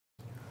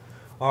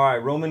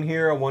Alright, Roman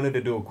here. I wanted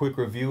to do a quick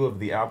review of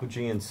the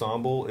Apogee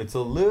Ensemble. It's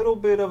a little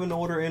bit of an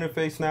older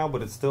interface now,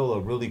 but it's still a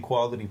really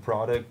quality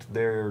product.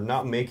 They're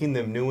not making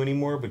them new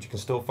anymore, but you can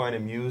still find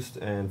them used,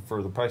 and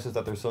for the prices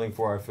that they're selling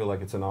for, I feel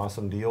like it's an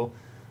awesome deal.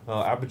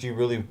 Apogee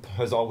really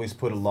has always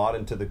put a lot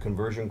into the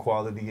conversion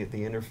quality at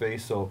the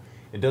interface, so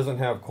it doesn't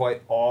have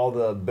quite all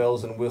the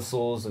bells and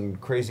whistles and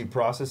crazy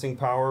processing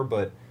power,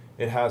 but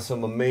it has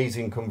some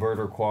amazing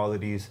converter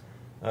qualities.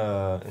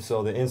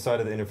 So the inside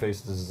of the interface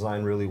is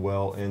designed really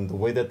well, and the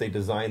way that they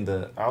designed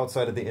the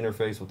outside of the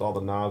interface with all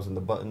the knobs and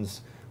the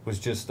buttons was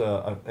just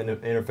an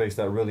interface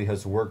that really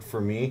has worked for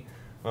me.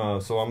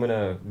 So I'm going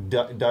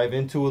to dive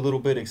into a little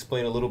bit,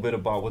 explain a little bit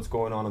about what's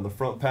going on in the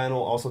front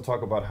panel, also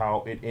talk about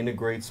how it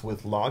integrates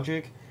with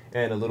Logic,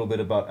 and a little bit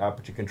about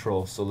Apogee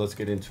Control. So let's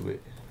get into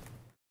it.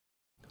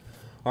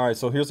 Alright,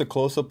 so here's a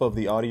close-up of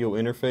the audio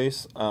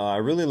interface. I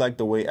really like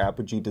the way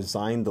Apogee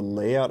designed the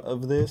layout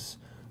of this.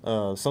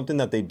 Something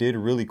that they did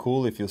really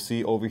cool, if you'll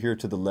see over here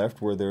to the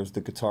left where there's the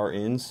guitar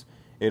ends,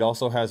 it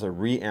also has a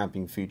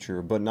reamping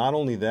feature. But not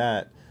only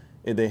that,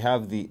 they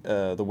have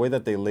the way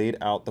that they laid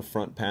out the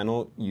front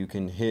panel. You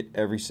can hit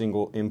every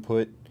single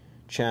input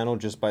channel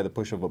just by the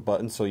push of a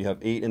button, so you have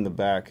 8 in the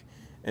back.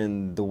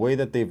 And the way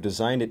that they've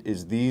designed it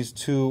is these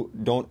two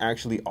don't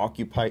actually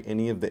occupy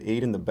any of the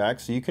 8 in the back,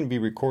 so you can be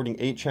recording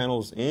 8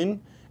 channels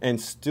in and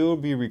still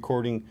be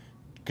recording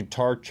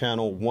guitar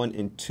channel 1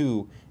 and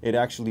 2. It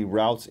actually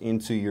routes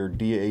into your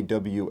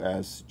DAW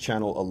as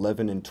channel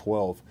 11 and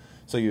 12.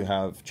 So you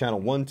have channel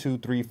 1, 2,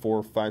 3,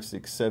 4, 5,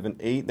 6, 7,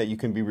 8 that you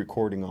can be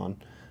recording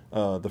on.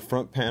 The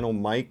front panel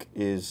mic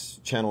is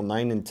channel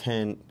 9 and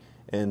 10,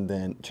 and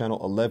then channel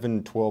 11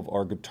 and 12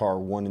 are guitar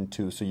 1 and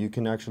 2. So you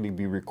can actually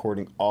be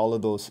recording all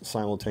of those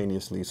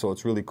simultaneously. So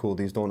it's really cool.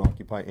 These don't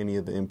occupy any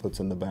of the inputs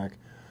in the back.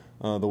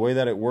 The way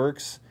that it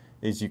works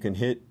is you can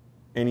hit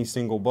any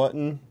single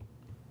button,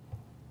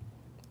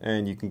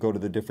 and you can go to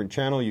the different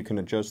channel. You can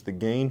adjust the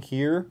gain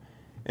here,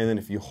 and then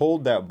if you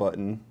hold that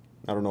button,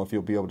 I don't know if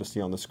you'll be able to see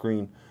on the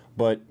screen,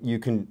 but you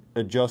can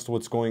adjust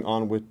what's going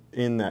on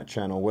within that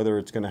channel, whether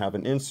it's going to have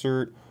an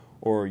insert,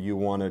 or you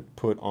want to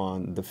put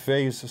on the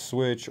phase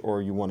switch,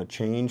 or you want to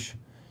change.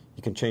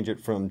 You can change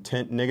it from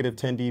negative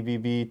 10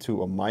 dBm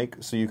to a mic.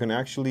 So you can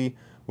actually,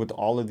 with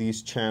all of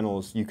these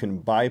channels, you can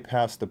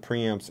bypass the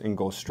preamps and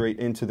go straight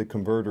into the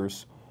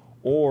converters,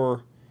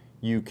 or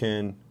you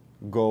can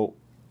go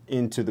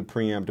into the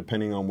preamp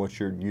depending on what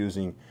you're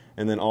using.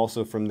 And then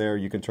also from there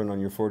you can turn on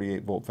your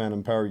 48-volt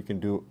phantom power. You can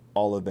do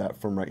all of that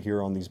from right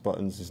here on these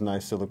buttons, these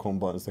nice silicone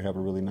buttons. They have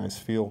a really nice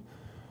feel.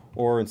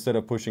 Or instead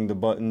of pushing the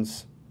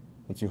buttons,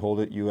 once you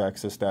hold it, you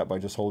access that by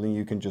just holding.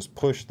 You can just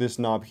push this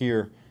knob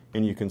here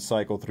and you can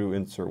cycle through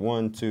insert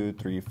 1, 2,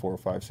 3, 4,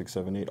 5, 6,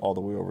 7, 8 all the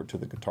way over to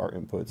the guitar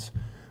inputs.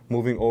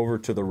 Moving over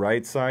to the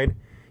right side,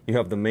 you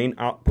have the main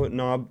output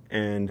knob,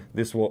 and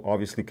this will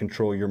obviously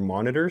control your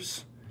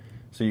monitors.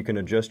 So you can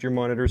adjust your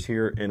monitors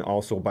here, and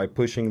also by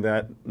pushing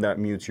that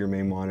mutes your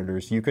main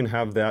monitors. You can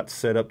have that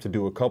set up to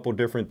do a couple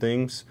different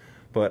things,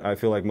 but I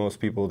feel like most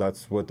people,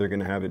 that's what they're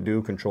going to have it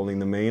do, controlling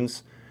the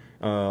mains.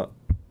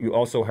 You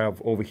also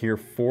have over here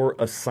 4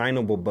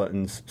 assignable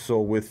buttons. So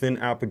within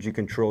Apogee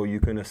Control, you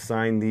can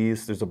assign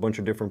these. There's a bunch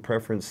of different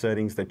preference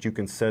settings that you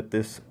can set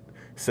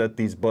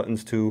these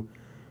buttons to,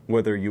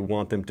 whether you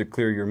want them to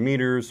clear your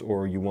meters,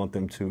 or you want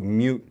them to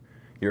mute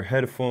your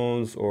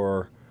headphones,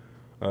 or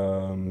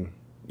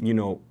you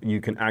know,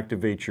 you can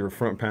activate your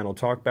front panel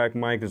talkback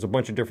mic. There's a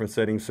bunch of different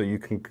settings, so you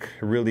can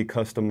really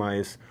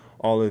customize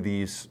all of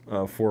these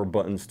 4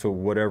 buttons to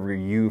whatever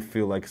you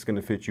feel like is going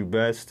to fit you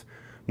best.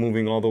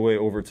 Moving all the way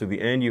over to the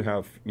end, you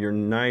have your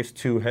nice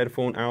 2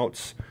 headphone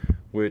outs,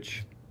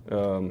 which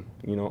you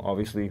know,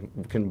 obviously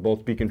can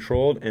both be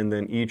controlled, and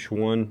then each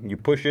one you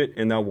push it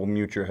and that will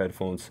mute your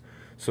headphones.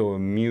 So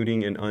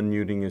muting and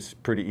unmuting is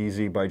pretty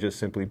easy by just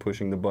simply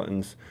pushing the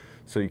buttons.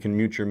 So you can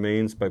mute your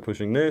mains by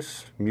pushing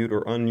this, mute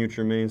or unmute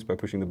your mains by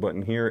pushing the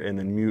button here, and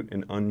then mute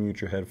and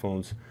unmute your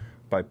headphones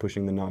by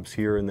pushing the knobs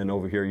here. And then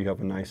over here you have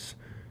a nice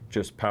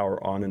just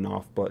power on and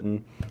off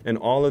button. And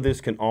all of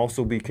this can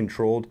also be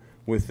controlled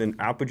within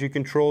Apogee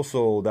Control,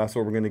 so that's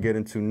what we're going to get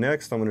into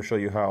next. I'm going to show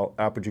you how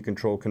Apogee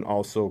Control can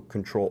also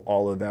control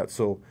all of that.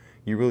 So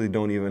you really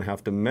don't even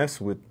have to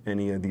mess with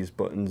any of these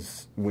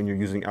buttons when you're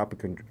using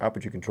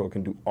Apogee Control.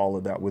 Can do all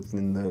of that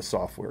within the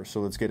software.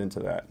 So let's get into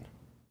that.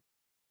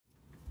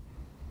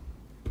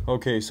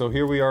 Okay, so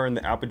here we are in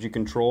the Apogee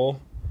Control.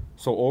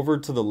 So over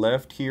to the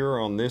left here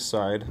on this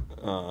side,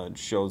 it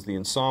shows the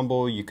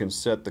ensemble. You can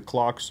set the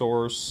clock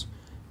source.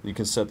 You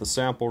can set the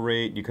sample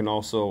rate. You can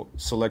also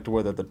select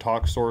whether the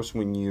talk source,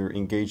 when you're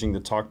engaging the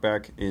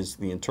talkback, is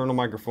the internal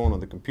microphone on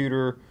the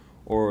computer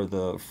or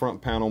the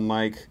front panel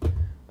mic.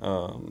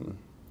 And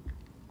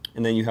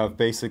then you have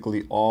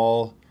basically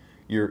all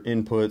your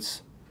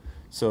inputs.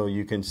 So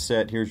you can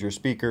set, here's your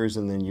speakers,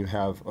 and then you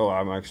have, oh,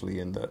 I'm actually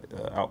in the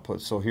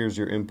output. So here's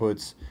your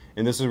inputs,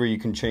 and this is where you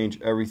can change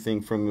everything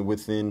from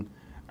within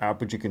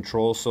Apogee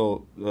Control.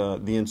 So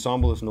the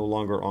ensemble is no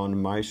longer on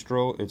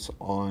Maestro, it's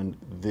on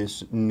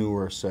this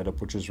newer setup,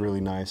 which is really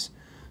nice.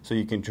 So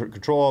you can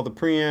control all the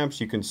preamps.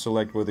 You can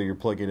select whether you're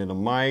plugging in a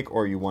mic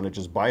or you want to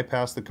just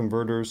bypass the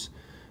converters.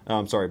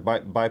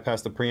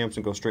 Bypass the preamps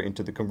and go straight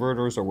into the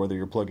converters, or whether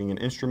you're plugging an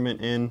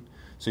instrument in.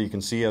 So you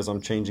can see as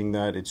I'm changing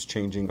that, it's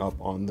changing up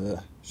on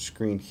the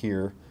screen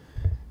here.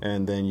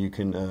 And then you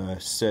can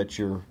set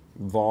your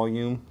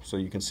volume. So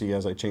you can see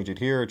as I change it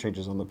here, it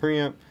changes on the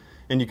preamp.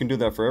 And you can do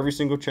that for every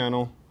single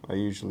channel. I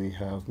usually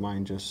have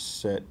mine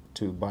just set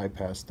to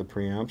bypass the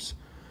preamps.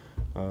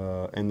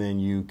 And then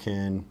you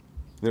can,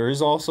 there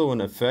is also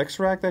an effects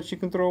rack that you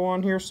can throw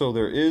on here. So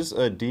there is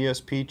a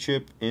DSP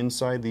chip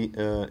inside the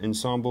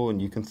Ensemble,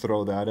 and you can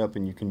throw that up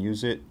and you can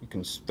use it. You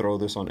can throw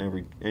this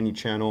on any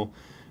channel.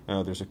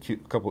 There's a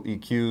couple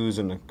EQs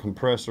and a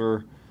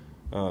compressor.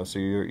 So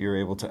you're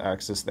able to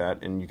access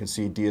that, and you can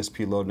see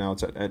DSP load now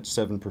it's at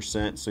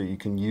 7%. So you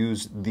can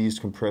use these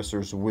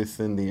compressors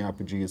within the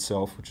Apogee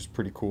itself, which is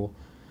pretty cool.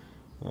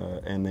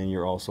 And then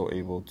you're also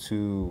able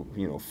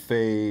to,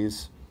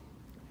 phase.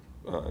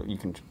 You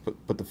can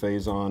put the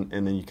phase on,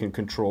 and then you can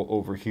control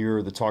over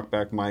here the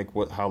talkback mic,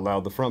 how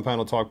loud the front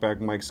panel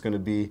talkback mic is going to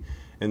be,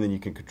 and then you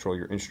can control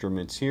your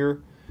instruments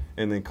here.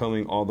 And then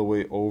coming all the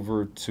way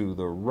over to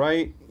the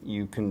right,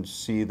 you can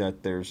see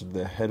that there's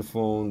the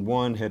headphone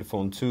 1,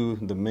 headphone 2,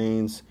 the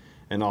mains,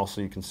 and also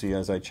you can see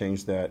as I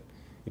change that,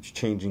 it's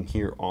changing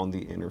here on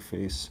the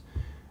interface.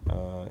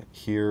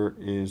 Here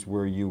is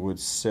where you would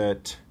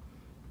set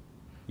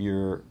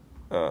your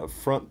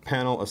front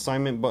panel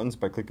assignment buttons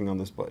by clicking on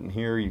this button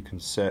here. You can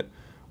set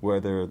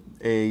whether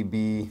A,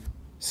 B,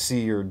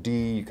 C, or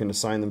D. You can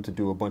assign them to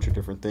do a bunch of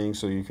different things,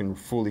 so you can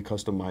fully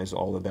customize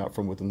all of that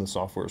from within the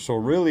software. So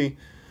really,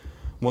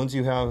 once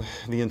you have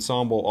the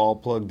Ensemble all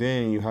plugged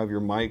in, you have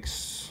your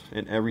mics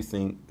and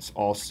everything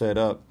all set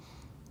up,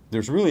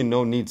 there's really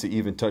no need to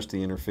even touch the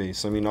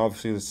interface. I mean,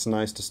 obviously it's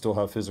nice to still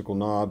have physical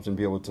knobs and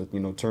be able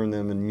to, turn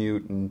them and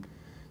mute and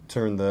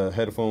turn the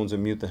headphones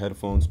and mute the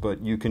headphones, but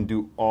you can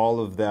do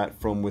all of that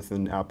from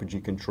within Apogee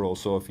Control.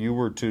 So if you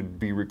were to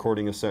be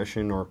recording a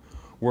session or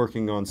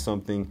working on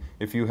something,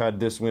 if you had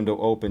this window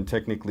open,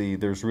 technically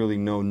there's really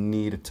no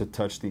need to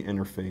touch the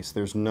interface.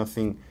 There's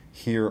nothing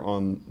here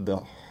on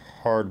the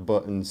hard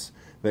buttons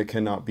that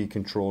cannot be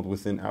controlled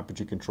within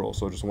Apogee Control.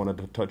 So I just wanted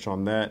to touch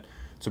on that.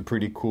 It's a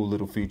pretty cool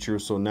little feature.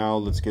 So now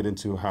let's get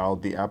into how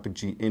the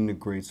Apogee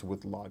integrates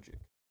with Logic.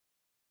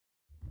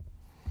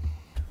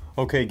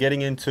 Okay,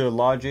 getting into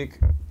Logic,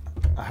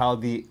 how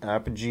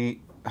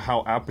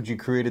Apogee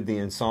created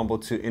the Ensemble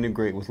to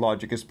integrate with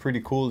Logic is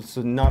pretty cool. It's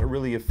not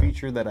really a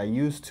feature that I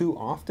use too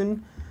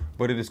often,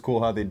 but it is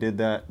cool how they did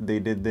that. They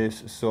did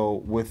this. So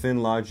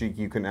within Logic,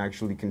 you can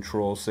actually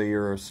control, say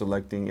you're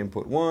selecting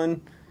input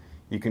 1,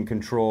 you can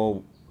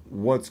control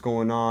what's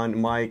going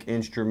on, mic,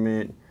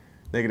 instrument,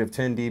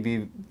 -10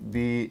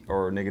 dB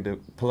or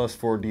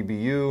 +4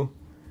 dBu,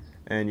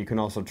 and you can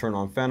also turn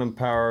on phantom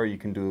power. You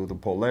can do the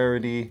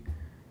polarity,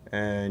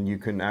 and you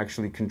can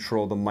actually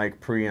control the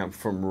mic preamp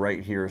from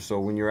right here.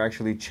 So when you're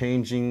actually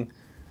changing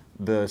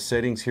the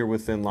settings here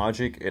within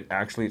Logic,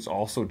 it's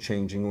also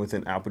changing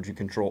within Apogee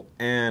Control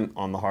and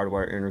on the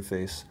hardwire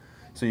interface.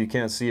 So you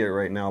can't see it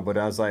right now, but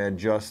as I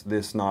adjust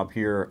this knob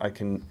here,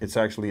 it's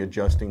actually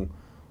adjusting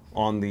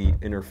on the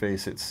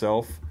interface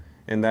itself,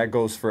 and that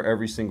goes for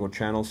every single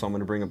channel. So I'm going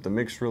to bring up the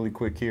mix really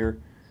quick here,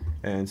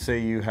 and say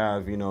you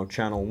have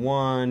channel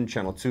 1,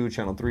 channel 2,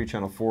 channel 3,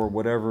 channel 4,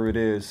 whatever it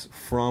is,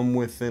 from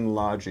within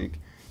Logic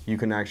you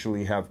can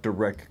actually have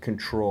direct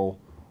control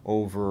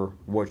over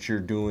what you're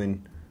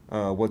doing,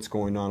 what's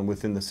going on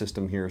within the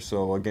system here.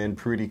 So again,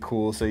 pretty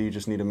cool. Say you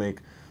just need to make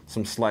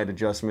some slight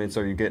adjustments,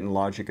 or you're getting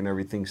Logic and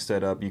everything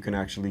set up, you can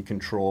actually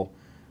control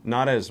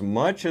not as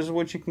much as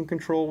what you can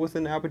control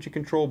within Apogee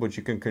Control, but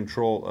you can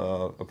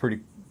control a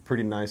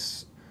pretty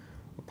nice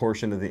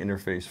portion of the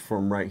interface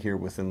from right here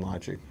within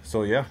Logic.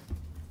 So yeah.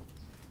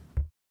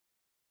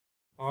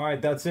 All right,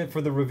 that's it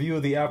for the review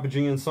of the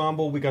Apogee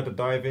Ensemble. We got to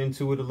dive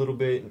into it a little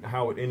bit,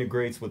 how it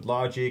integrates with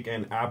Logic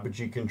and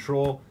Apogee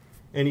Control.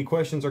 Any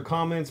questions or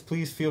comments,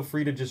 please feel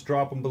free to just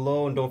drop them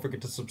below, and don't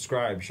forget to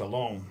subscribe.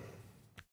 Shalom.